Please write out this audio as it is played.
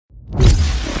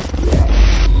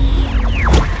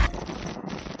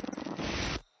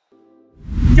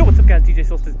guys, DJ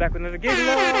Solstice back with another game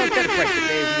log. That's right,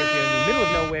 today we are here in the middle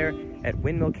of nowhere at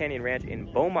Windmill Canyon Ranch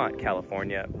in Beaumont,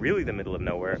 California. Really the middle of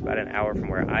nowhere, about an hour from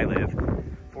where I live,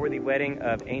 for the wedding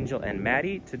of Angel and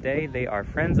Maddie. Today they are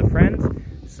friends of friends.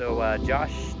 So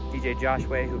Josh, DJ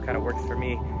Joshua, who kind of works for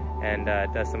me and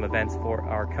does some events for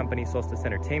our company, Solstice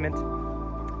Entertainment.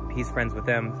 He's friends with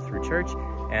them through church,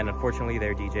 and unfortunately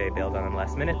their DJ bailed on them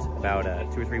last minute about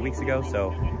 2 or 3 weeks ago, so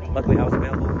luckily I was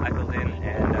available, I filled in,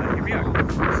 and here we are.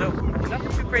 So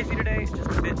nothing too crazy today, just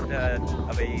a bit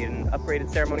of an upgraded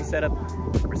ceremony setup.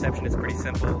 Reception is pretty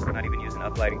simple, not even using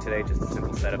uplighting today, just a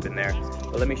simple setup in there.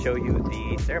 But let me show you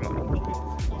the ceremony.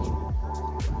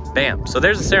 Bam, so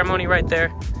there's the ceremony right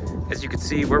there. As you can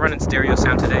see, we're running stereo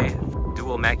sound today,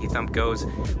 dual Mackie Thump GOs.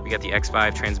 We got the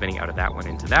XVIVE transmitting out of that one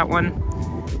into that one.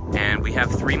 And we have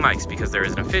 3 mics because there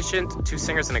is an officiant, 2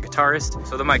 singers, and a guitarist.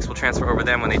 So the mics will transfer over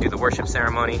them when they do the worship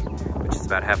ceremony, which is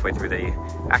about halfway through the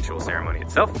actual ceremony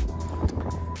itself.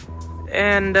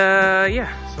 And yeah,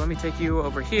 so let me take you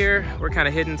over here. We're kind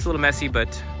of hidden, it's a little messy,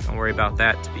 but don't worry about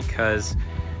that because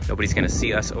nobody's gonna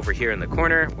see us over here in the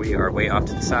corner. We are way off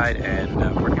to the side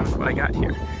and working with what I got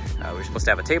here. We were supposed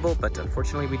to have a table, but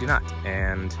unfortunately we do not.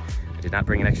 And I did not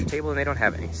bring an extra table and they don't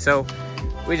have any. So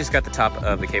we just got the top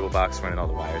of the cable box running all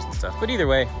the wires and stuff. But either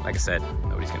way, like I said,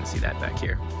 nobody's gonna see that back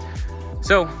here.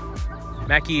 So,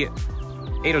 Mackie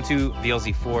 802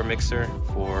 VLZ4 mixer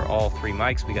for all 3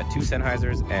 mics. We got 2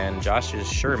 Sennheisers and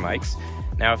Josh's Shure mics.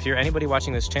 Now, if you're anybody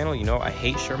watching this channel, you know I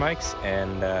hate Shure mics,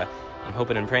 and I'm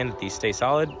hoping and praying that these stay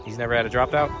solid. He's never had a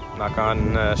dropout. Knock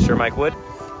on Shure mic wood,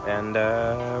 and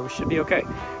we should be okay.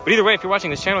 But either way, if you're watching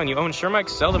this channel and you own Shure mics,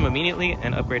 sell them immediately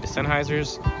and upgrade to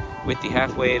Sennheisers with the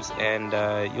half waves, and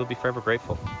you'll be forever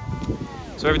grateful.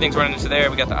 So everything's running into there.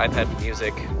 We got the iPad for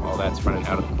music. All that's running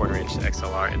out of the 1/4 inch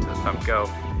XLR into the Thump GO,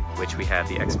 which we have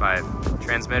the X5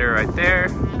 transmitter right there.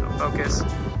 It'll focus.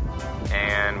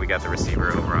 And we got the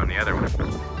receiver over on the other one.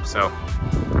 So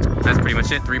that's pretty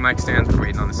much it. 3 mic stands. We're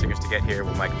waiting on the singers to get here.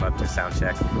 We'll mic them up to sound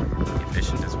check. Be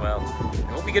efficient as well.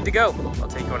 And we'll be good to go. I'll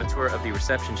take you on a tour of the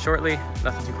reception shortly.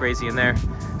 Nothing too crazy in there.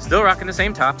 Still rocking the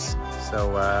same tops.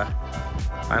 So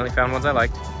finally found ones I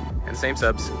liked. And the same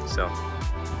subs. So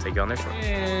I'll take you on there shortly.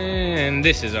 And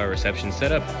this is our reception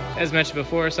setup. As mentioned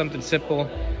before, something simple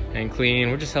and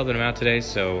clean. We're just helping them out today.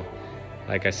 So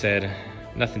like I said,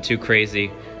 nothing too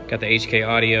crazy. Got the HK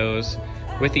audios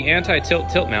with the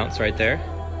anti-tilt mounts right there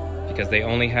because they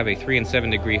only have a 3 and 7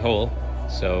 degree hole.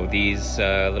 So these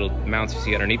little mounts you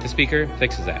see underneath the speaker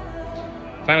fixes that.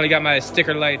 Finally got my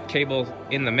sticker light cable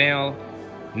in the mail.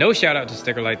 No shout out to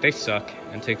Sticker Light, they suck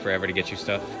and take forever to get you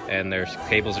stuff, and their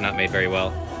cables are not made very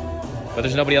well. But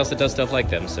there's nobody else that does stuff like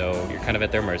them, so you're kind of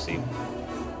at their mercy.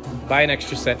 Buy an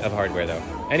extra set of hardware though.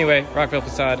 Anyway, Akai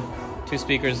Facade. 2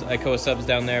 speakers, ICOA subs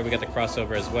down there. We got the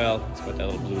crossover as well. That's what that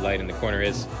little blue light in the corner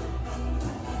is.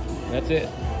 And that's it.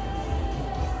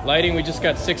 Lighting, we just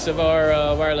got 6 of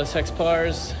our wireless hex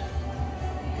bars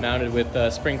mounted with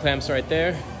spring clamps right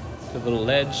there. The little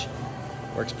ledge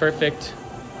works perfect.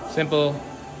 Simple,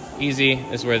 easy.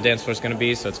 This is where the dance floor is going to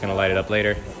be, so it's going to light it up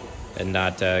later and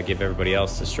not give everybody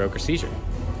else a stroke or seizure.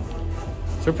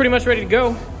 So we're pretty much ready to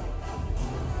go.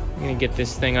 I'm going to get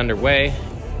this thing underway.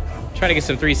 Try to get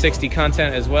some 360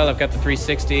 content as well. I've got the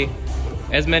 360.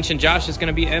 As mentioned, Josh is going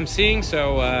to be emceeing,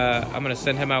 so I'm going to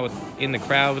send him out in the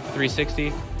crowd with the 360.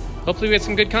 Hopefully we get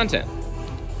some good content.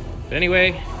 But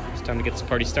anyway, it's time to get this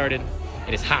party started.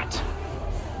 It is hot.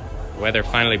 The weather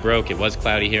finally broke. It was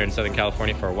cloudy here in Southern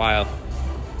California for a while,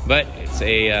 but it's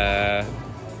a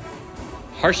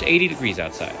harsh 80 degrees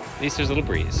outside. At least there's a little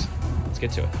breeze. Let's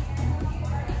get to it.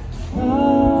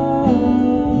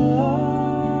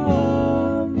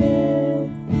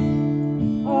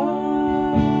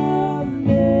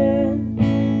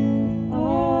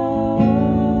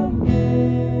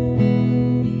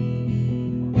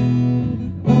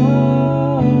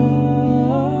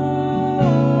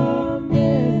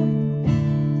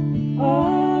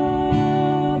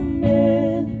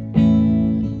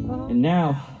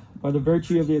 By the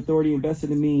virtue of the authority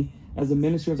invested in me as a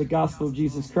minister of the gospel of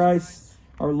Jesus Christ,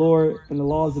 our Lord, and the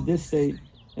laws of this state,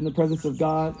 in the presence of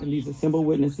God and these assembled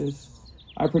witnesses,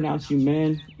 I pronounce you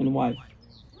man and wife.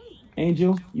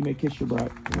 Angel, you may kiss your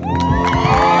bride.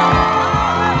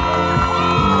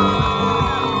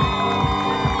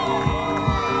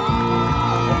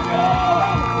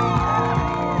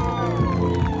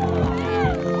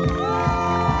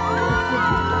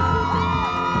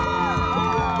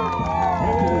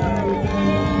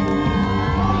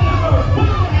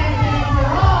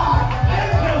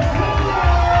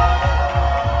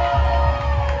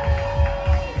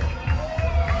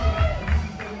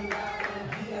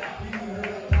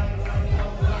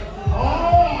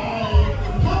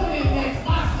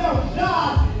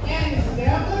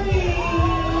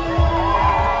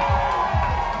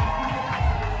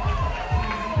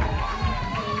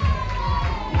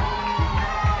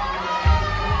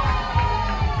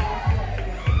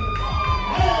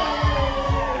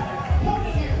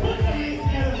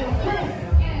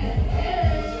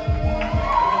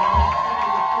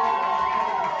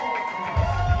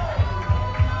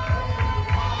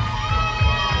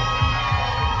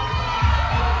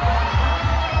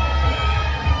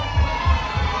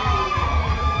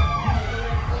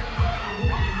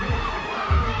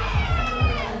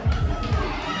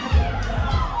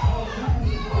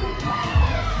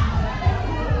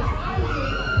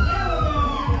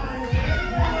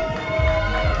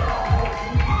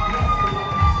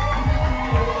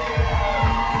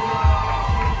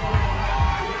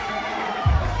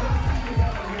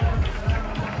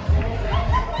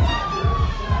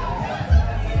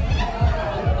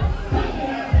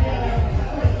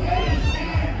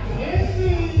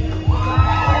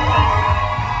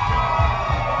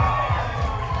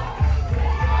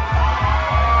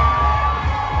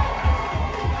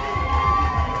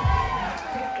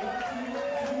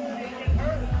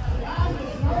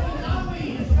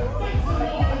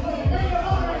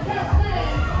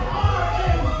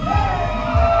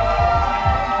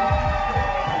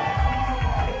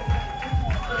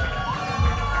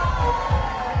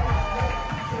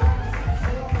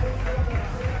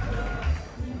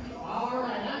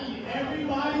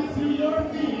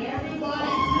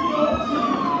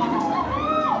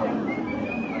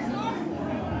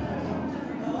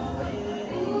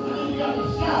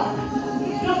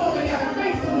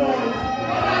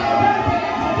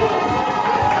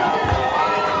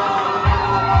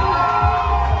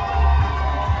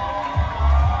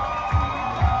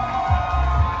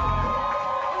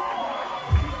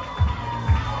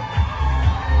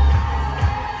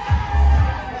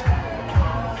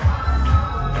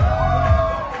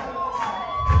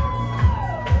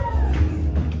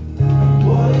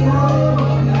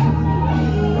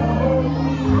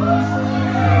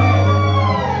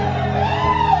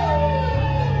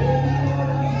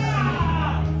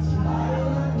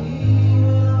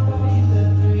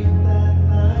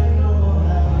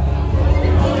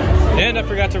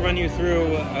 forgot to run you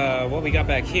through what we got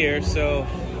back here. So,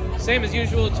 same as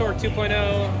usual, Torque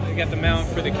 2.0. We got the mount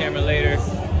for the camera later.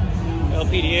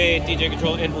 LPD8,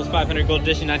 DJControl, Inpulse 500 Gold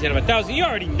Edition, 19/1000. You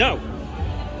already know.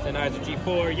 Sennheiser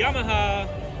G4, Yamaha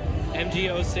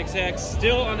MG06X.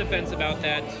 Still on the fence about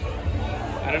that.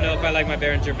 I don't know if I like my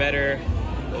Behringer better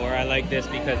or I like this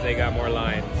because they got more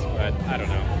lines, but I don't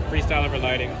know. Freestyler for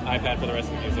lighting, iPad for the rest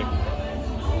of the music.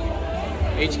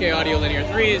 HK Audio Linear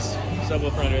 3s,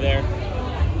 subwoofer under there.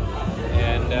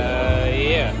 And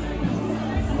yeah,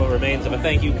 what remains of a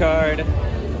thank you card.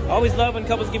 Always love when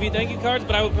couples give you thank you cards,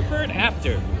 but I would prefer it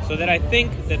after, so that I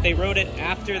think that they wrote it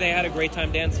after they had a great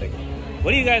time dancing.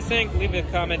 What do you guys think? Leave a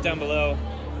comment down below.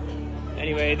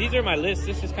 Anyway, these are my lists.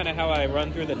 This is kind of how I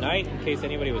run through the night, in case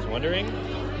anybody was wondering.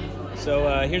 So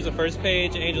here's the first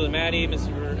page, Angel and Maddie,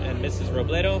 Mr. and Mrs.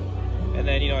 Robledo. And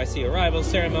then, you know, I see arrival,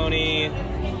 ceremony,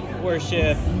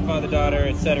 worship, father-daughter,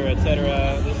 etc.,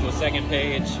 etc. This is the second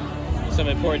page. Some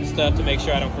important stuff to make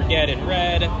sure I don't forget in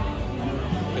red.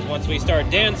 Because once we start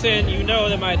dancing, you know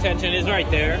that my attention is right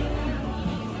there.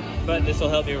 But this will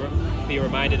help you be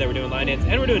reminded that we're doing line dance.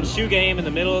 And we're doing shoe game in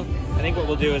the middle. I think what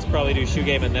we'll do is probably do shoe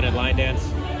game and then a line dance.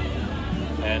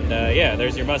 And yeah,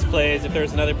 there's your must plays. If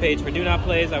there's another page for do not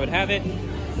plays, I would have it.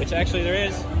 Which actually there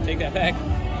is. Take that back.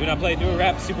 Do not play, do a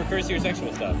rap, super cursey, or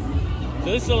sexual stuff.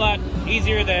 So this is a lot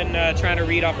easier than trying to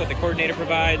read off what the coordinator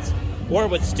provides or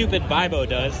what stupid VIBO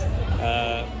does.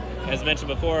 As mentioned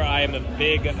before, I am a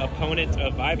big opponent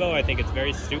of VIBO. I think it's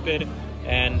very stupid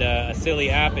and a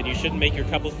silly app, and you shouldn't make your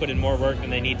couples put in more work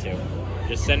than they need to.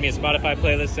 Just send me a Spotify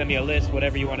playlist, send me a list,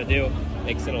 whatever you want to do.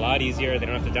 Makes it a lot easier. They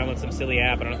don't have to download some silly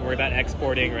app. I don't have to worry about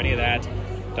exporting or any of that.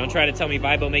 Don't try to tell me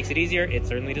VIBO makes it easier. It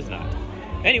certainly does not.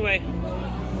 Anyway,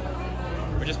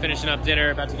 we're just finishing up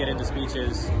dinner, about to get into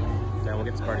speeches. Then we'll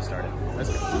get this party started. Let's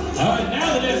go. All right,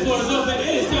 now the dance floor is open.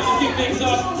 It is time to kick things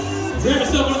off. Grab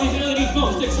yourself one of these LED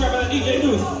phone sticks right by the DJ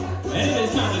booth. And it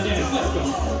is time to dance. Let's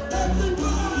go.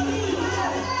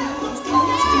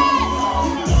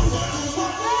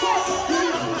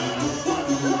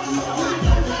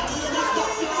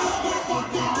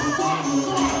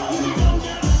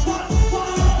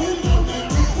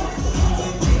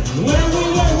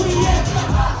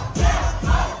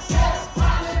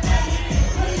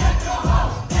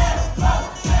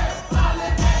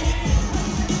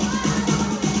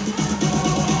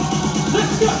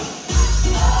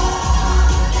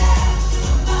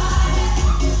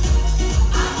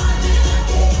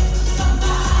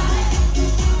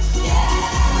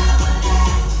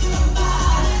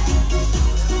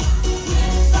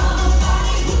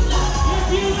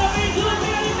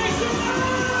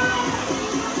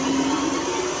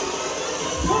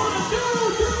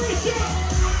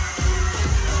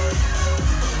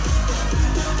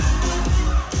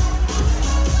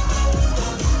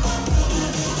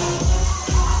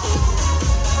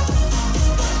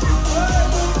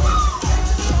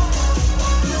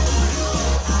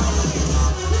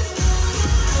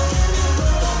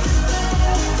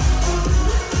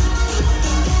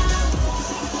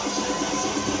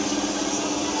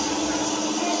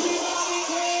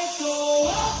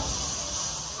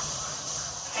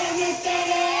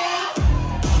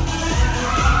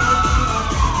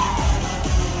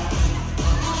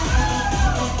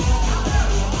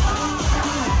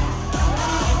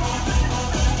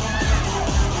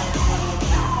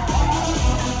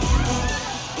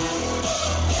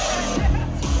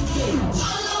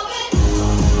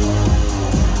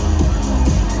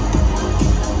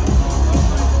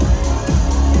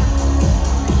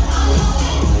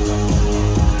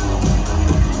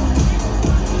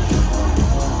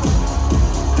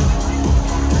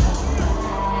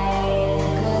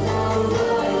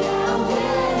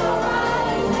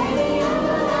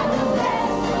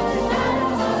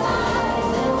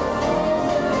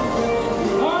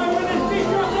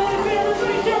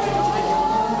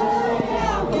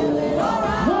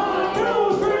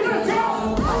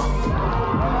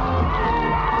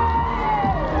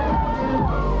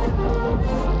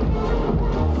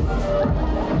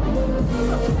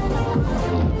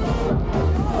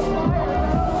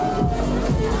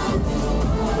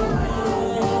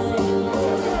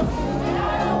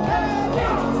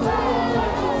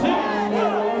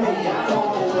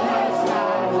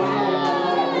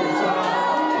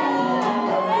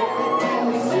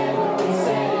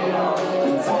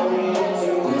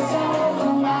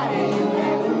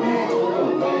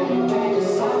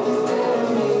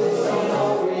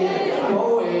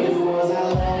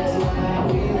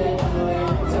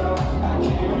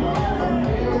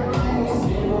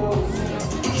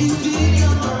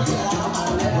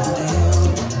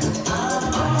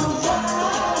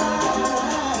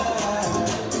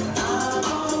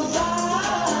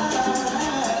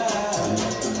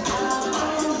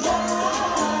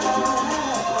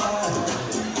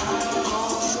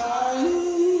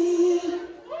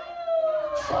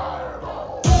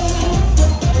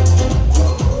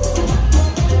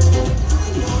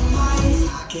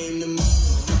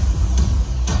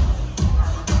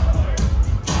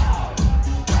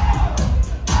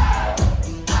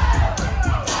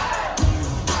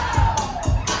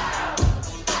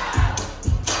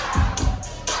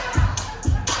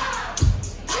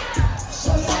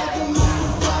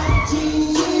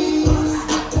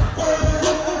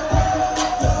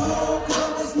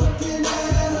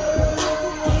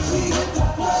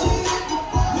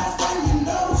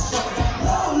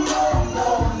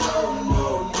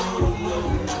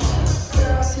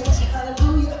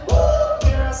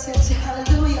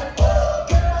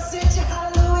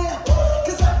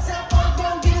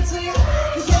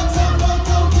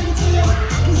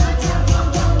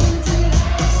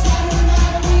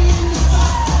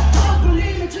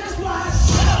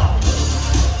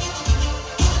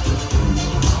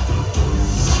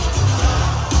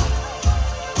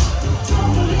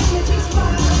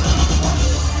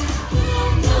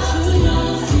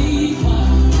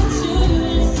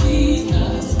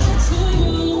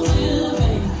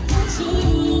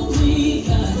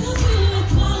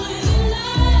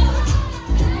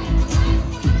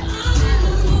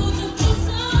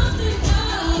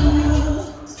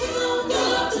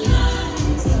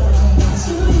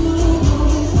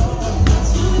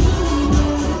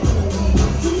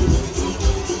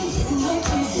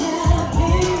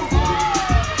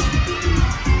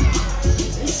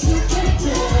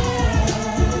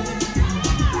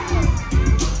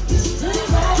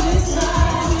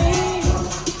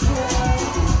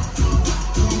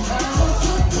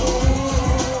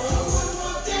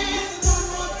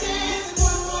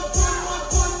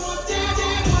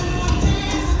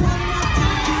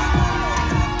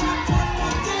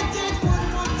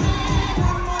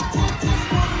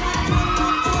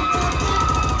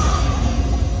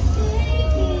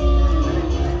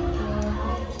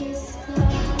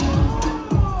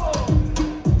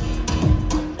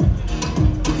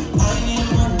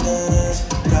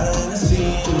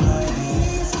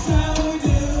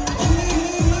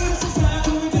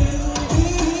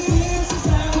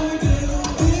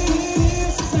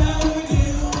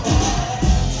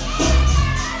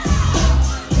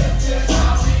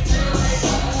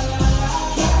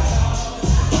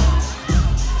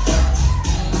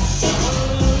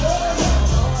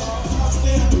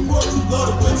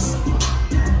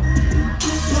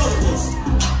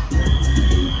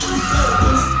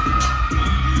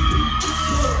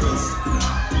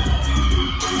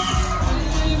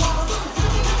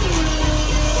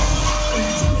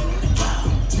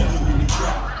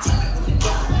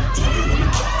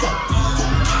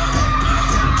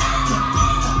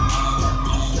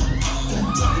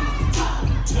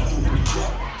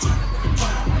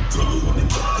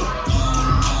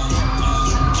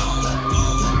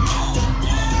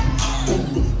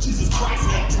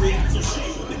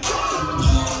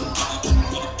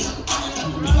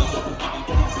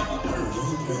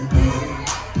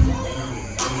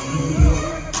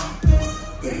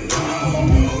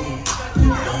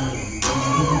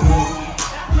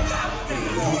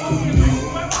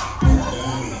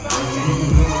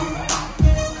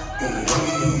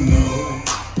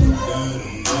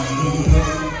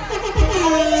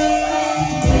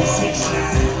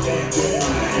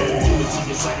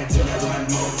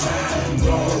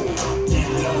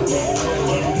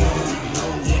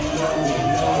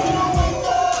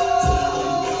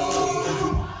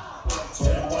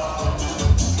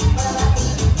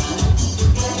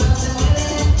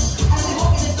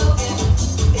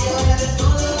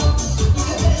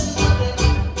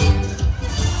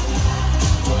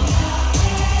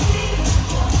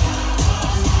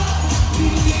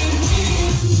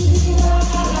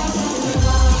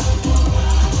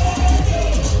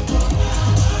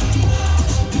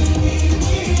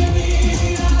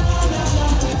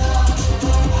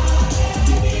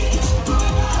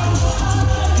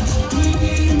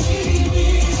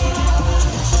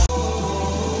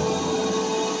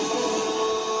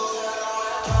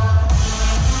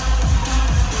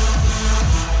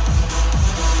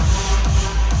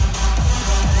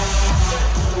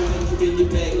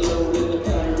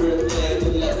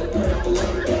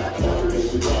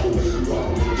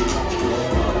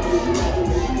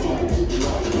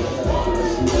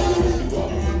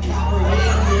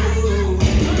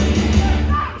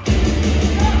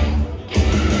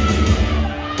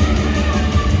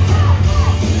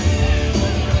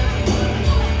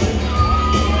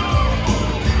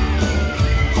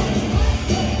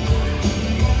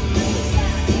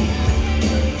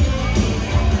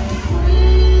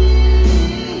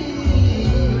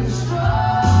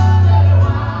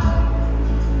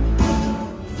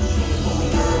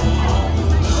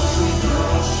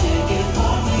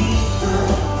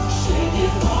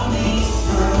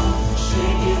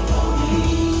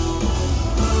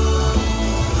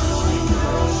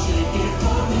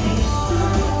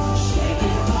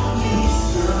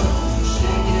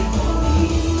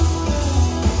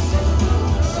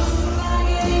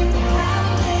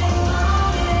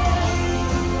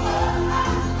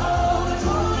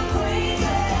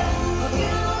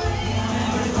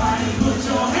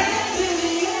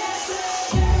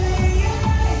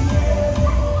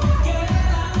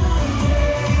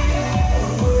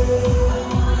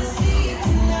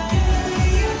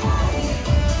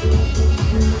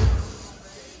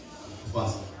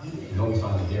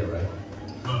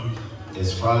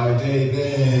 Friday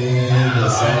then,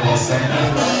 it's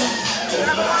Saturday.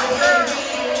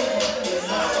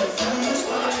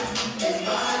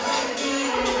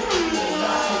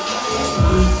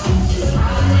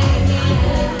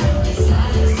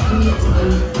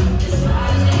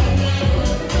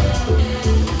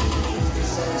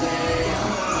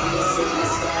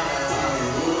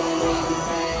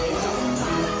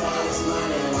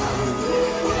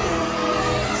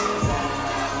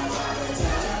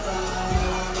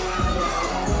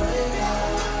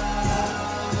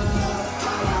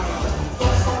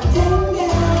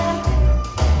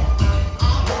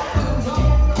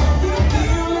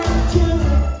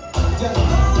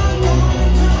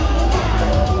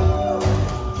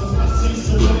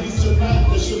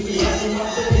 Should be